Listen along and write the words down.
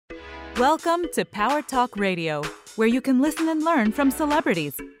Welcome to Power Talk Radio, where you can listen and learn from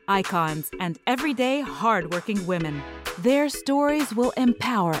celebrities, icons, and everyday hardworking women. Their stories will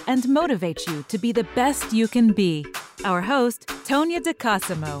empower and motivate you to be the best you can be. Our host, Tonya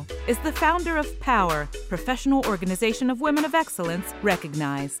DeCosimo, is the founder of POWER, Professional Organization of Women of Excellence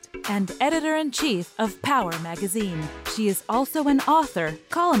Recognized, and editor-in-chief of POWER magazine. She is also an author,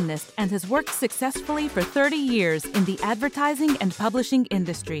 columnist, and has worked successfully for 30 years in the advertising and publishing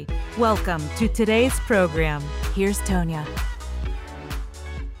industry. Welcome to today's program. Here's Tonya.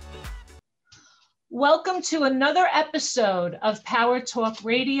 Welcome to another episode of Power Talk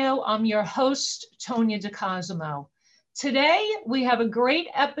Radio. I'm your host, Tonya DeCosimo. Today, we have a great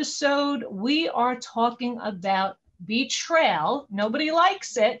episode. We are talking about betrayal. Nobody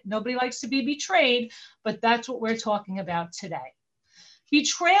likes it. Nobody likes to be betrayed, but that's what we're talking about today.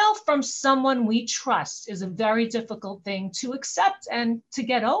 Betrayal from someone we trust is a very difficult thing to accept and to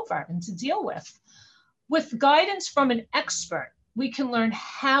get over and to deal with. With guidance from an expert, we can learn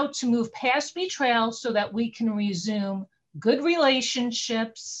how to move past betrayal so that we can resume good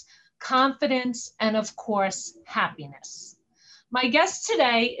relationships, confidence, and of course, happiness. My guest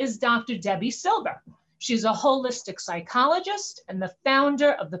today is Dr. Debbie Silber. She's a holistic psychologist and the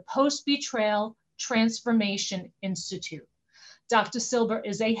founder of the Post-Betrayal Transformation Institute. Dr. Silber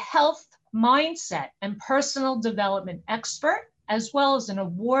is a health, mindset, and personal development expert, as well as an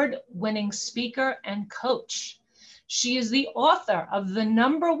award-winning speaker and coach. She is the author of the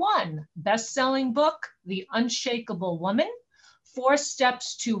 #1 best-selling book, The Unshakable Woman, 4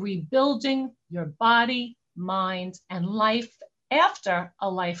 Steps to Rebuilding Your Body, Mind, and Life After a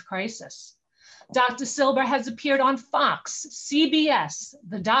Life Crisis. Dr. Silber has appeared on Fox, CBS,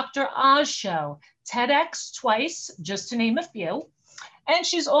 The Dr. Oz Show, TEDx twice, just to name a few. And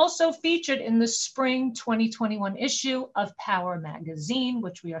she's also featured in the spring 2021 issue of POWER magazine,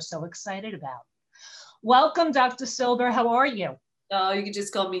 which we are so excited about. Welcome, Dr. Silber. How are you? Oh, you can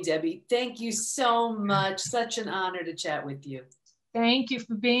just call me Debbie. Thank you so much. Such an honor to chat with you. Thank you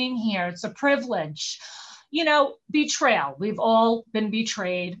for being here. It's a privilege. You know, betrayal. We've all been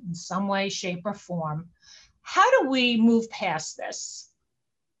betrayed in some way, shape, or form. How do we move past this?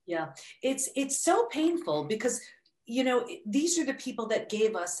 Yeah, it's so painful because, you know, these are the people that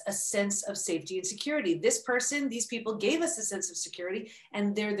gave us a sense of safety and security. These people gave us a sense of security,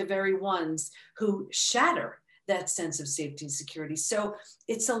 and they're the very ones who shatter that sense of safety and security. So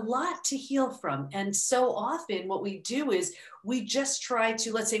it's a lot to heal from. And so often what we do is we just try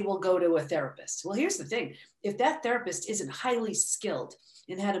to, let's say we'll go to a therapist. Well, here's the thing. If that therapist isn't highly skilled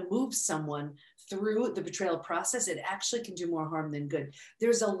in how to move someone through the betrayal process, it actually can do more harm than good.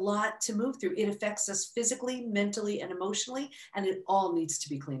 There's a lot to move through. It affects us physically, mentally, and emotionally, and it all needs to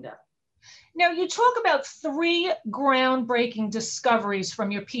be cleaned up. Now, you talk about 3 groundbreaking discoveries from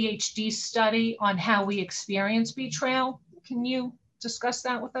your PhD study on how we experience betrayal. Can you discuss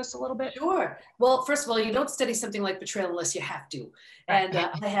that with us a little bit? Sure. Well, first of all, you don't study something like betrayal unless you have to. And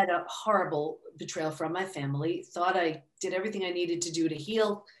I had a horrible betrayal from my family, thought I did everything I needed to do to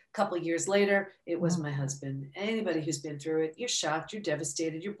heal. A couple of years later, it was my husband. Anybody who's been through it, you're shocked, you're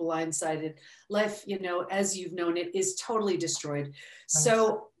devastated, you're blindsided. Life, you know, as you've known it, is totally destroyed. Right.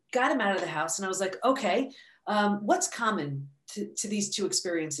 So got him out of the house and I was like, okay, what's common to these 2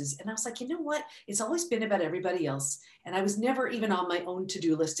 experiences? And I was like, you know what? It's always been about everybody else. And I was never even on my own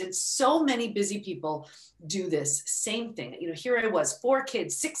to-do list. And so many busy people do this same thing. You know, here I was, 4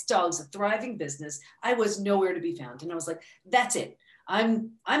 kids, 6 dogs, a thriving business. I was nowhere to be found. And I was like, that's it.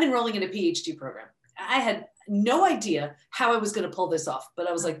 I'm enrolling in a PhD program. I had no idea how I was going to pull this off, but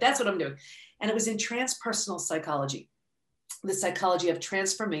I was like, that's what I'm doing. And it was in transpersonal psychology, the psychology of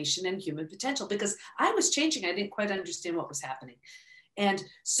transformation and human potential, because I was changing. I didn't quite understand what was happening. And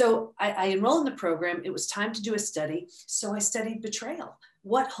so I enrolled in the program. It was time to do a study. So I studied betrayal.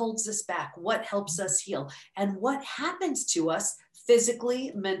 What holds us back? What helps us heal? And what happens to us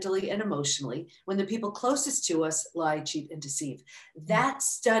physically, mentally, and emotionally when the people closest to us lie, cheat, and deceive? That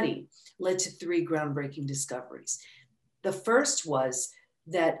study led to 3 groundbreaking discoveries. The first was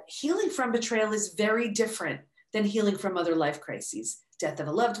that healing from betrayal is very different than healing from other life crises. Death of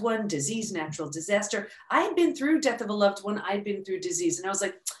a loved one, disease, natural disaster. I had been through death of a loved one. I'd been through disease. And I was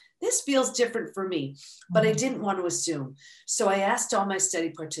like, this feels different for me, but I didn't want to assume. So I asked all my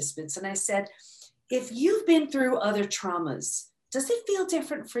study participants and I said, if you've been through other traumas, does it feel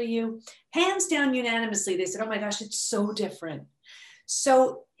different for you? Hands down, unanimously, they said, oh my gosh, it's so different.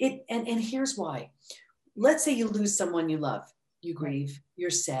 So and here's why. Let's say you lose someone you love. You grieve, you're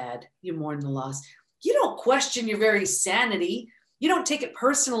sad, you mourn the loss. You don't question your very sanity. You don't take it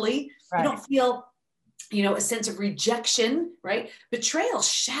personally. Right. You don't feel a sense of rejection, right? Betrayal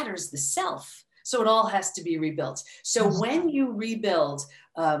shatters the self. So it all has to be rebuilt. So when you rebuild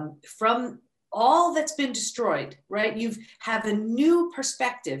from all that's been destroyed, right? You have a new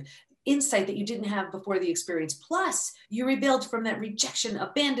perspective, insight that you didn't have before the experience. Plus, you rebuild from that rejection,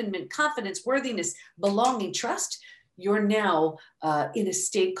 abandonment, confidence, worthiness, belonging, trust. You're now in a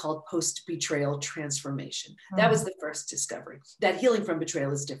state called post-betrayal transformation. That was the first discovery. That healing from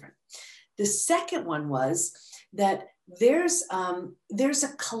betrayal is different. The second one was that there's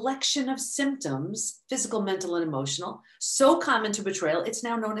a collection of symptoms, physical, mental, and emotional, so common to betrayal, it's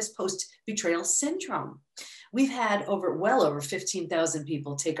now known as post-betrayal syndrome. We've had well over 15,000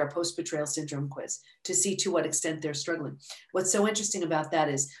 people take our post-betrayal syndrome quiz to see to what extent they're struggling. What's so interesting about that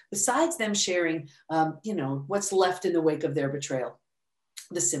is, besides them sharing, what's left in the wake of their betrayal,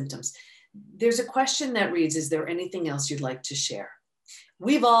 the symptoms, there's a question that reads, is there anything else you'd like to share?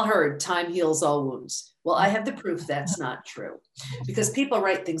 We've all heard time heals all wounds. Well, I have the proof that's not true, because people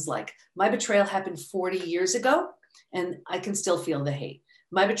write things like, my betrayal happened 40 years ago and I can still feel the hate.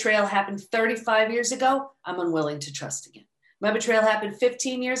 My betrayal happened 35 years ago. I'm unwilling to trust again. My betrayal happened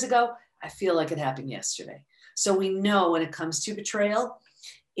 15 years ago. I feel like it happened yesterday. So we know when it comes to betrayal,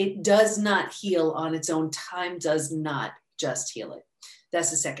 it does not heal on its own. Time does not just heal it.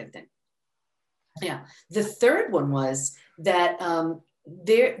 That's the second thing. Yeah. The third one was that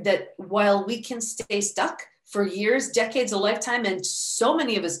that while we can stay stuck for years, decades, a lifetime, and so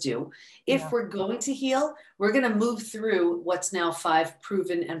many of us do, if we're going to heal, we're going to move through what's now 5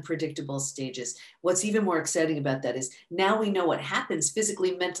 proven and predictable stages. What's even more exciting about that is now we know what happens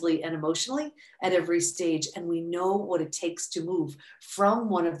physically, mentally, and emotionally at every stage, and we know what it takes to move from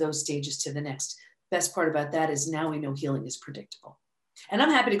one of those stages to the next. Best part about that is now we know healing is predictable. And I'm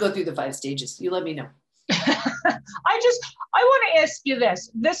happy to go through the 5 stages. You let me know. I want to ask you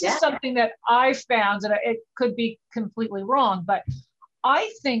this. This is something that I found, and it could be completely wrong, but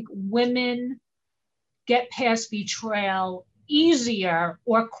I think women get past betrayal easier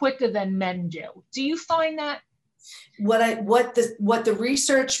or quicker than men do. Do you find that? What the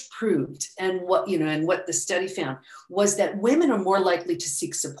research proved, and what the study found, was that women are more likely to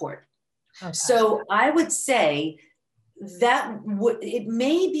seek support. Okay. So I would say that it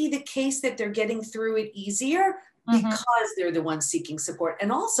may be the case that they're getting through it easier because they're the ones seeking support.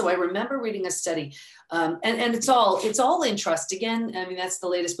 And also, I remember reading a study, and it's all in Trust again. I mean, that's the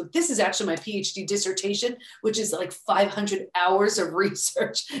latest book. This is actually my PhD dissertation, which is like 500 hours of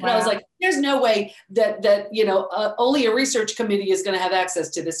research. Wow. And I was like, there's no way that only a research committee is going to have access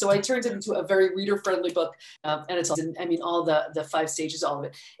to this. So I turned it into a very reader-friendly book, and it's all the 5 stages, all of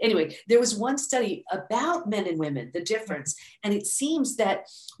it. Anyway, there was one study about men and women, the difference, and it seems that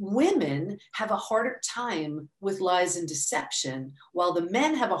women have a harder time with lies and deception, while the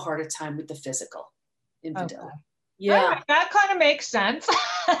men have a harder time with the physical infidelity. Okay. Yeah, that kind of makes sense.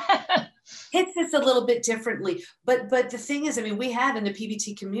 Hits us a little bit differently, but the thing is, I mean, we have in the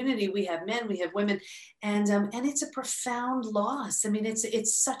PBT community, we have men, we have women, and it's a profound loss. I mean,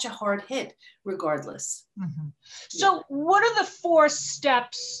 it's such a hard hit, regardless. Mm-hmm. So, what are the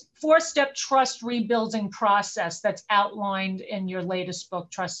 4-step trust rebuilding process that's outlined in your latest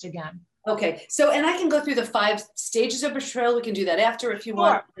book, Trust Again? Okay, so, and I can go through the 5 stages of betrayal. We can do that after if you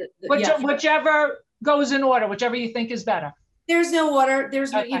want. Whichever goes in order, whichever you think is better. There's no order.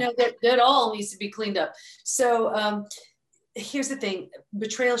 There's that all needs to be cleaned up. So here's the thing: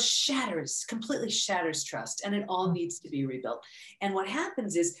 betrayal completely shatters trust, and it all needs to be rebuilt. And what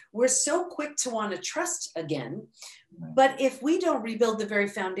happens is we're so quick to want to trust again, but if we don't rebuild the very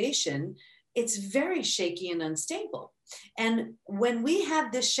foundation, it's very shaky and unstable. And when we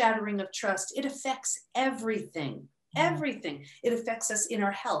have this shattering of trust, it affects everything. Everything. It affects us in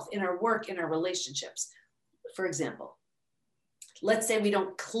our health, in our work, in our relationships. For example, let's say we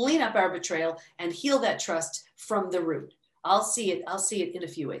don't clean up our betrayal and heal that trust from the root. I'll see it in a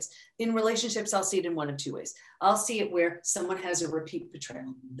few ways. In relationships, I'll see it in one of 2 ways. I'll see it where someone has a repeat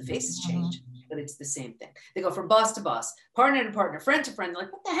betrayal. The faces change, but it's the same thing. They go from boss to boss, partner to partner, friend to friend. They're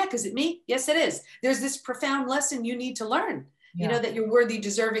like, what the heck, is it me? Yes, it is. There's this profound lesson you need to learn. Yeah. You know, that you're worthy,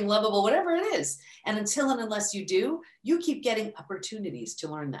 deserving, lovable, whatever it is. And until and unless you do, you keep getting opportunities to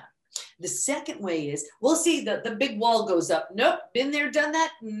learn that. The second way is, we'll see the big wall goes up. Nope, been there, done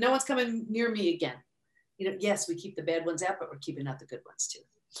that. No one's coming near me again. Yes, we keep the bad ones out, but we're keeping out the good ones too.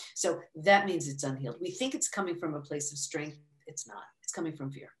 So that means it's unhealed. We think it's coming from a place of strength. It's not. It's coming from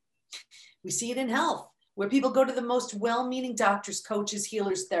fear. We see it in health, where people go to the most well-meaning doctors, coaches,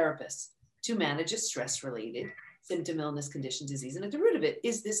 healers, therapists to manage a stress-related symptom, illness, condition, disease. And at the root of it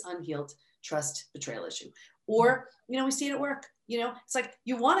is this unhealed trust betrayal issue. Or, we see it at work. You know, it's like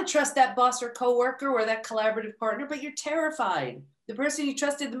you want to trust that boss or coworker or that collaborative partner, but you're terrified. The person you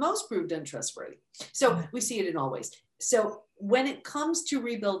trusted the most proved untrustworthy. So we see it in all ways. So when it comes to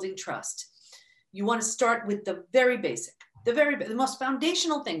rebuilding trust, you want to start with the very basic, the most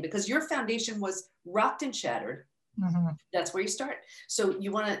foundational thing, because your foundation was rocked and shattered. Mm-hmm. That's where you start. So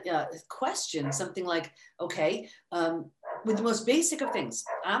you want to question something like, okay, with the most basic of things,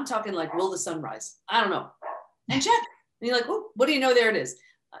 I'm talking like, will the sun rise? I don't know. And check. And you're like, oh, what do you know? There it is.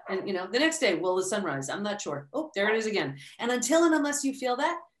 And you know, the next day, will the sun rise? I'm not sure. Oh, there it is again. And until and unless you feel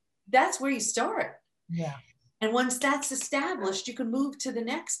that, that's where you start. Yeah. And once that's established, you can move to the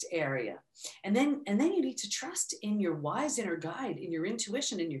next area. And then you need to trust in your wise inner guide, in your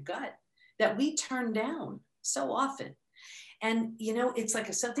intuition, in your gut, that we turn down so often. And, you know, it's like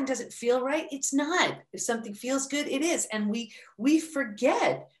if something doesn't feel right, it's not. If something feels good, it is. And we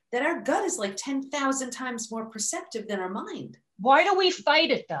forget that our gut is like 10,000 times more perceptive than our mind. Why do we fight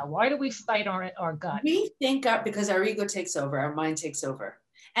it though? Why do we fight our gut? We think because our ego takes over, our mind takes over.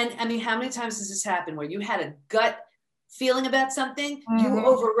 And I mean, how many times has this happened where you had a gut feeling about something, mm-hmm. you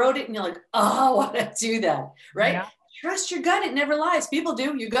overrode it and you're like, oh, I want to do that, right? Yeah. Trust your gut. It never lies. People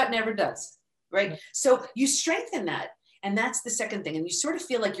do. Your gut never does, right? Yeah. So you strengthen that. And that's the second thing. And you sort of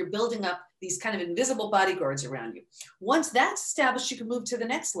feel like you're building up these kind of invisible bodyguards around you. Once that's established, you can move to the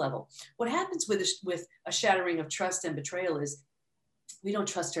next level. What happens with a shattering of trust and betrayal is we don't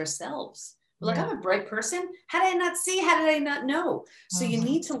trust ourselves. We're like, I'm a bright person. How did I not see? How did I not know? So you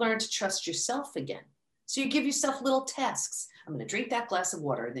need to learn to trust yourself again. So you give yourself little tasks. I'm going to drink that glass of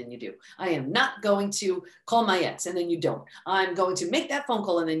water, and then you do. I am not going to call my ex, and then you don't. I'm going to make that phone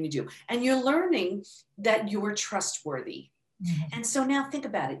call, and then you do. And you're learning that you're trustworthy. Mm-hmm. And so now think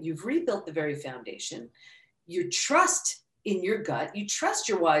about it. You've rebuilt the very foundation. You trust in your gut. You trust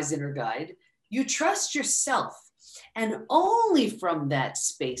your wise inner guide. You trust yourself. And only from that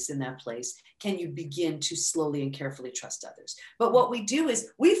space in that place can you begin to slowly and carefully trust others. But what we do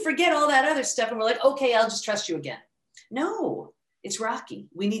is we forget all that other stuff, and we're like, okay, I'll just trust you again. No, it's rocky.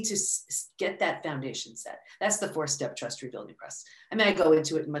 We need to get that foundation set. That's the 4-step trust rebuilding process. I mean, I go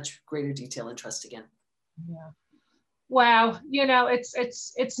into it in much greater detail in Trust Again. Yeah. Wow. You know,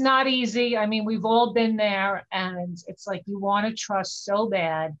 it's not easy. I mean, we've all been there, and it's like you want to trust so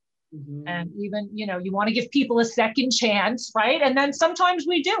bad. Mm-hmm. And even, you know, you want to give people a second chance, right? And then sometimes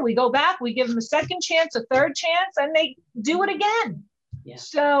we do. We go back, we give them a second chance, a third chance, and they do it again. Yeah.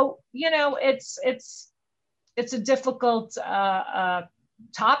 So, you know, it's a difficult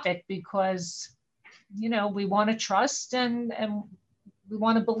topic because, you know, we want to trust and we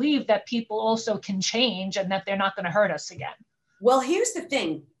want to believe that people also can change and that they're not going to hurt us again. Well, here's the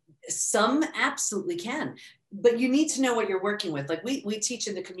thing. Some absolutely can, but you need to know what you're working with. Like we teach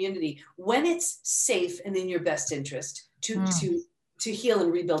in the community, when it's safe and in your best interest to heal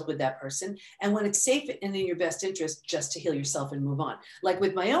and rebuild with that person. And when it's safe and in your best interest, just to heal yourself and move on. Like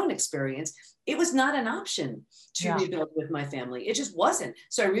with my own experience, it was not an option to rebuild with my family. It just wasn't.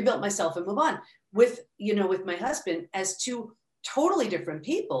 So I rebuilt myself and move on. With my husband, as two totally different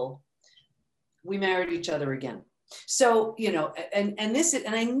people, we married each other again. So, you know, and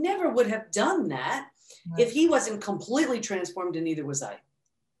I never would have done that if he wasn't completely transformed, and neither was I.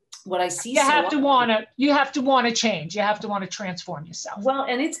 What I see, you have to want to change. You have to want to transform yourself. Well,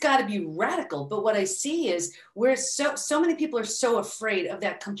 and it's got to be radical. But what I see is where so many people are so afraid of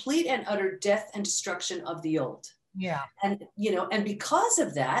that complete and utter death and destruction of the old. Yeah. And, you know, and because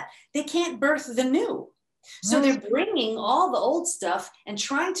of that, they can't birth the new. So they're bringing all the old stuff and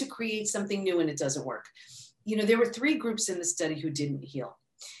trying to create something new, and it doesn't work. You know, there were 3 groups in the study who didn't heal.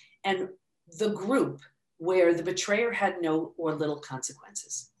 And the group where the betrayer had no or little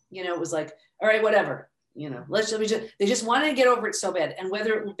consequences, you know, it was like, all right, whatever, you know, they just wanted to get over it so bad. And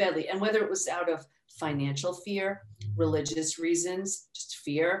whether it was out of financial fear, religious reasons, just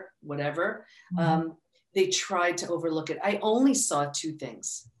fear, whatever, they tried to overlook it. I only saw 2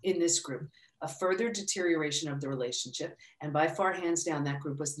 things in this group: a further deterioration of the relationship. And by far, hands down, that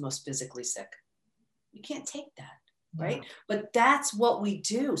group was the most physically sick. You can't take that, right? But that's what we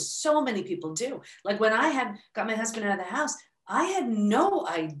do. So many people do. Like when I got my husband out of the house, I had no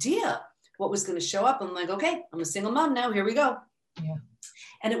idea what was going to show up. I'm like, okay, I'm a single mom now. Here we go. Yeah.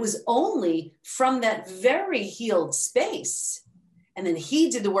 And it was only from that very healed space. And then he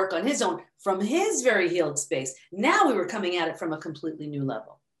did the work on his own from his very healed space. Now we were coming at it from a completely new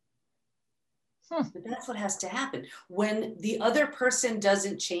level. But that's what has to happen. When the other person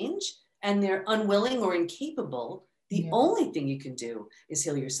doesn't change and they're unwilling or incapable, the only thing you can do is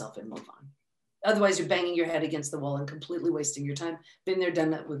heal yourself and move on. Otherwise, you're banging your head against the wall and completely wasting your time. Been there,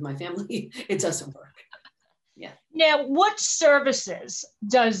 done that with my family. It doesn't work. Yeah. Now, what services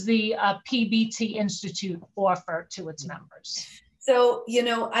does the PBT Institute offer to its members? So, you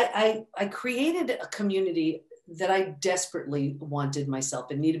know, I created a community that I desperately wanted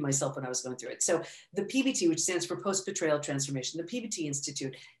myself and needed myself when I was going through it. So the PBT, which stands for Post-Betrayal Transformation, the PBT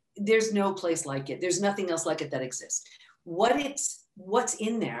Institute, there's no place like it. There's nothing else like it that exists. What's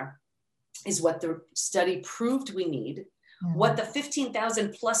in there is what the study proved we need, what the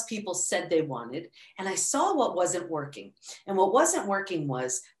 15,000 plus people said they wanted. And I saw what wasn't working. And what wasn't working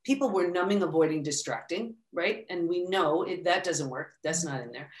was people were numbing, avoiding, distracting, right? And we know that doesn't work. That's not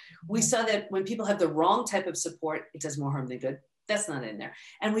in there. We saw that when people have the wrong type of support, it does more harm than good. That's not in there.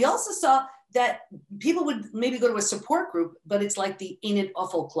 And we also saw that people would maybe go to a support group, but it's like the Ain't It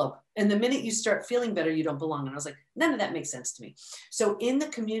Awful Club. And the minute you start feeling better, you don't belong. And I was like, none of that makes sense to me. So in the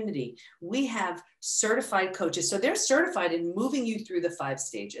community, we have certified coaches. So they're certified in moving you through the 5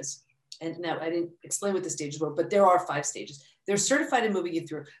 stages. And now I didn't explain what the stages were, but there are 5 stages. They're certified in moving you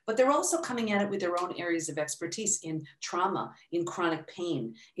through, but they're also coming at it with their own areas of expertise in trauma, in chronic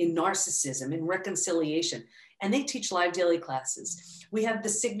pain, in narcissism, in reconciliation. And they teach live daily classes. We have the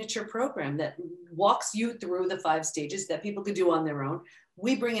signature program that walks you through the 5 stages that people could do on their own.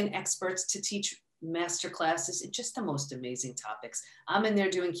 We bring in experts to teach master classes in just the most amazing topics. I'm in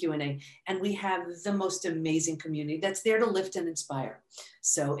there doing Q&A, and we have the most amazing community that's there to lift and inspire.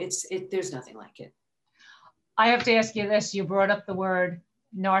 So there's nothing like it. I have to ask you this. You brought up the word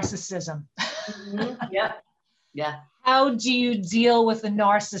narcissism. Yeah. How do you deal with a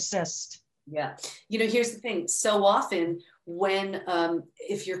narcissist? Yeah. You know, here's the thing. So often when,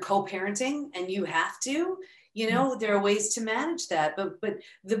 if you're co-parenting and you have to, you know, there are ways to manage that. But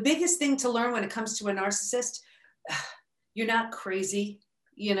the biggest thing to learn when it comes to a narcissist, you're not crazy.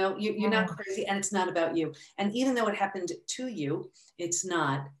 You know, you're not crazy, and it's not about you. And even though it happened to you, it's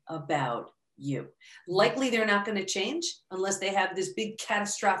not about you. Likely they're not going to change unless they have this big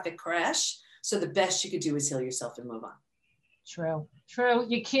catastrophic crash. So the best you could do is heal yourself and move on. True.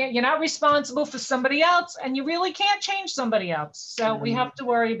 You're not responsible for somebody else, and you really can't change somebody else. So we have to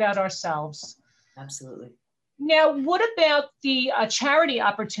worry about ourselves. Absolutely. Now, what about the charity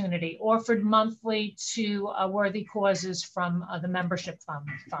opportunity offered monthly to worthy causes from the membership funds?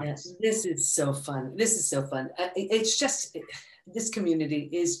 Yes, this is so fun. It's just, this community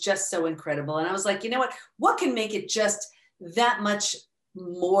is just so incredible. And I was like, you know what can make it just that much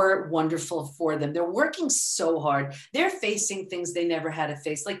more wonderful for them? They're working so hard. They're facing things they never had to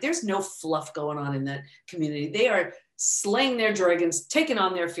face. Like, there's no fluff going on in that community. They are slaying their dragons, taking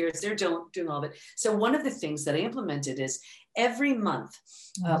on their fears. They're doing all of it. So one of the things that I implemented is every month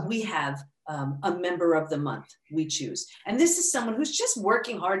we have a member of the month we choose. And this is someone who's just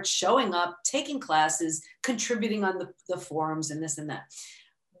working hard, showing up, taking classes, contributing on the forums and this and that.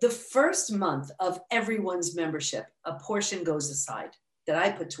 The first month of everyone's membership, a portion goes aside that I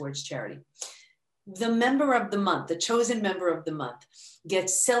put towards charity. The member of the month, the chosen member of the month,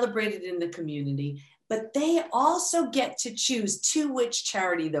 gets celebrated in the community, but they also get to choose to which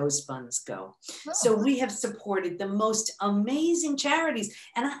charity those funds go. Oh. So we have supported the most amazing charities.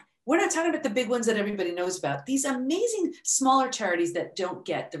 And we're not talking about the big ones that everybody knows about. These amazing smaller charities that don't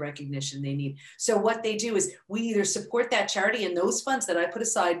get the recognition they need. So what they do is we either support that charity, and those funds that I put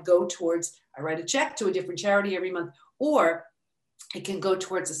aside go towards, I write a check to a different charity every month, or it can go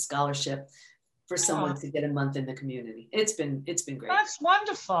towards a scholarship for someone to get a month in the community. It's been great. That's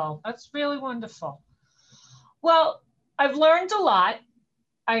wonderful. That's really wonderful. Well, I've learned a lot.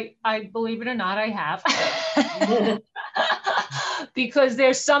 I believe it or not, I have. Because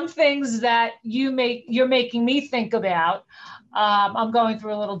there's some things that you're making me think about. I'm going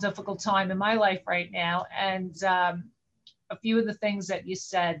through a little difficult time in my life right now. And a few of the things that you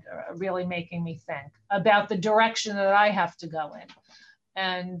said are really making me think about the direction that I have to go in.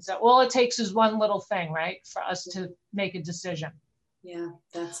 And all it takes is one little thing, right, for us to make a decision. Yeah,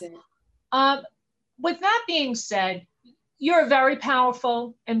 that's it. With that being said, you're a very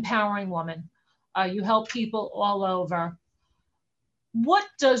powerful, empowering woman. You help people all over. What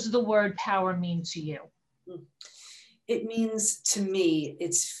does the word power mean to you? It means, to me,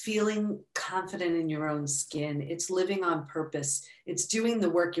 it's feeling confident in your own skin. It's living on purpose. It's doing the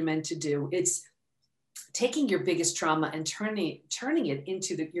work you're meant to do. It's taking your biggest trauma and turning it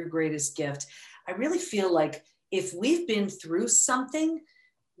into your greatest gift. I really feel like if we've been through something,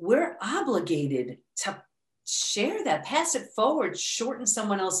 we're obligated to share that, pass it forward, shorten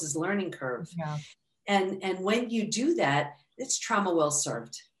someone else's learning curve. Yeah. And when you do that, it's trauma well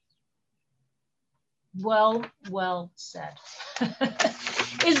served. Well said.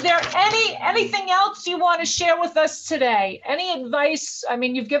 Is there anything else you want to share with us today? Any advice? I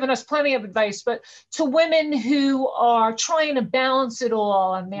mean, you've given us plenty of advice, but to women who are trying to balance it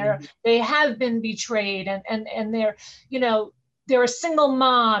all, and they have been betrayed, and they're, you know, they're a single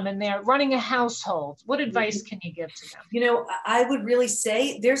mom and they're running a household. What advice can you give to them? You know, I would really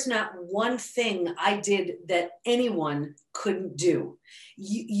say there's not one thing I did that anyone couldn't do.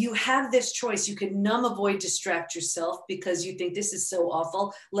 You have this choice. You can numb, avoid, distract yourself because you think this is so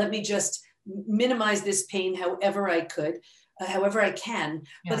awful. Let me just minimize this pain however I could, however I can,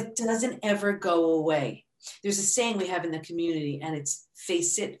 but it doesn't ever go away. There's a saying we have in the community, and it's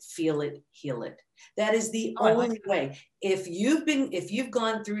face it, feel it, heal it. That is the only way. If you've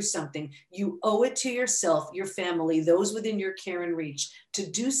gone through something, you owe it to yourself, your family, those within your care and reach, to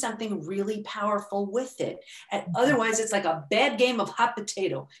do something really powerful with it. And otherwise, it's like a bad game of hot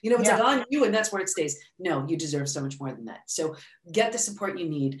potato. You know, it's like on you and that's where it stays. No, you deserve so much more than that. So get the support you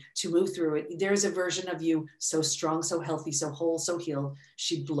need to move through it. There's a version of you so strong, so healthy, so whole, so healed.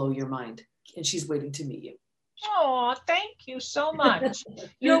 She'd blow your mind. And she's waiting to meet you. Oh, thank you so much.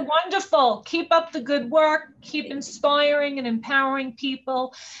 You're wonderful. Keep up the good work. Keep inspiring and empowering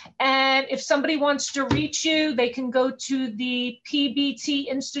people. And if somebody wants to reach you, they can go to the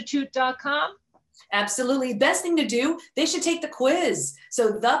pbtinstitute.com. Absolutely. Best thing to do, they should take the quiz. So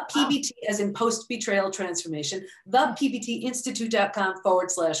the PBT, as in post-betrayal transformation,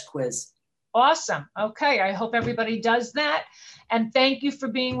 thepbtinstitute.com/quiz. Awesome. Okay. I hope everybody does that. And thank you for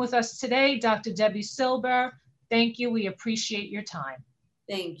being with us today, Dr. Debbie Silber. Thank you. We appreciate your time.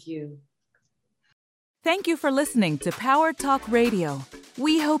 Thank you. Thank you for listening to Power Talk Radio.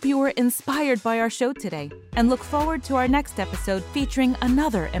 We hope you were inspired by our show today and look forward to our next episode featuring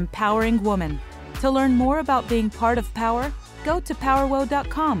another empowering woman. To learn more about being part of Power, go to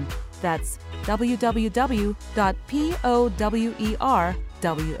powerwoe.com. That's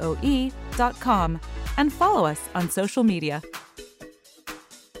www.powerwoe.com and follow us on social media.